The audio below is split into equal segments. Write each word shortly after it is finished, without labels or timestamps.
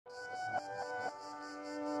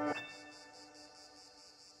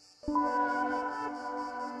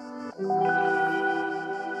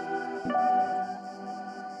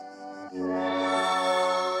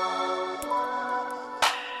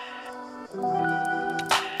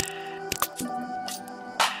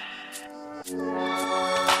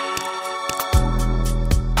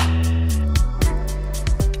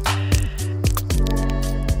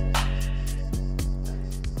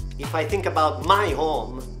if I think about my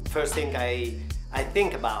home, first thing I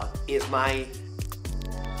think about is my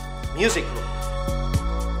music room.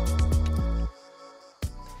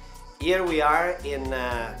 Here we are in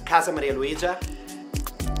Casa Maria Luigia.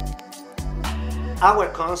 Our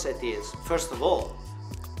concept is, first of all,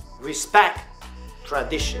 respect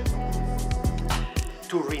tradition.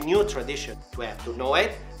 To renew tradition, we have to know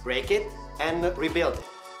it, break it, and rebuild it.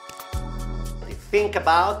 Think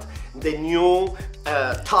about the new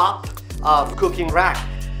top of CookingRAK.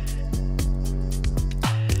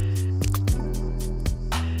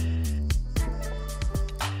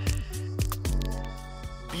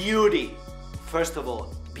 Beauty, first of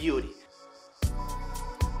all, beauty.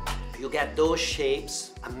 You get those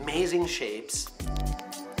shapes, amazing shapes.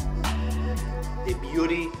 The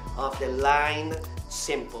beauty of the line,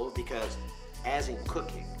 simple, because as in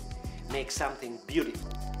cooking, make something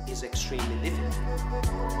beautiful is extremely difficult.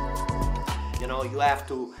 You know, you have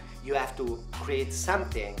to create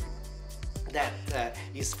something that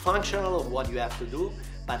is functional of what you have to do,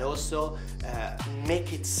 but also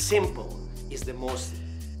make it simple is the most,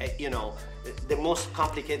 the most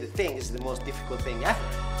complicated thing, is the most difficult thing ever.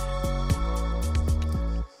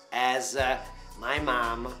 As my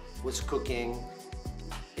mom was cooking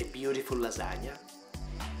a beautiful lasagna,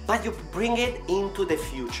 but you bring it into the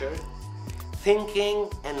future, thinking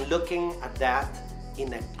and looking at that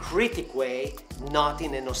in a critic way, not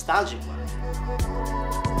in a nostalgic one.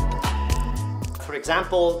 For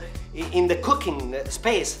example, in the cooking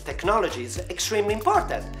space, technology is extremely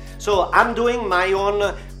important. So I'm doing my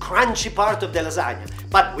own crunchy part of the lasagna,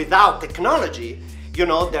 but without technology, you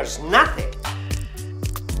know, there's nothing.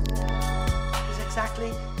 It's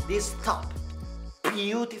exactly this top.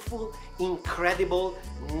 Beautiful, incredible,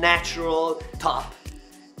 natural top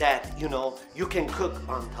that, you know, you can cook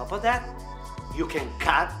on top of that, you can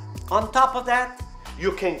cut on top of that,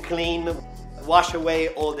 you can clean, wash away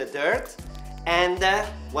all the dirt, and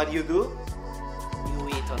what do? You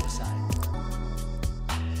eat on the side.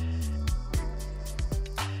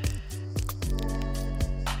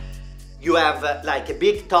 You have like a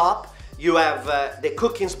big top, you have the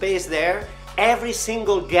cooking space there, every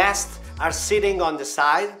single guest are sitting on the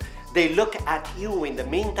side, they look at you in the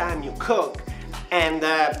meantime you cook, and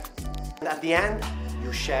at the end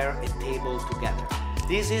you share a table together.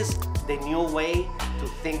 This is the new way to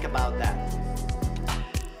think about that.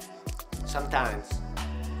 Sometimes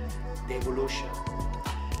the evolution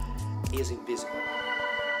is invisible.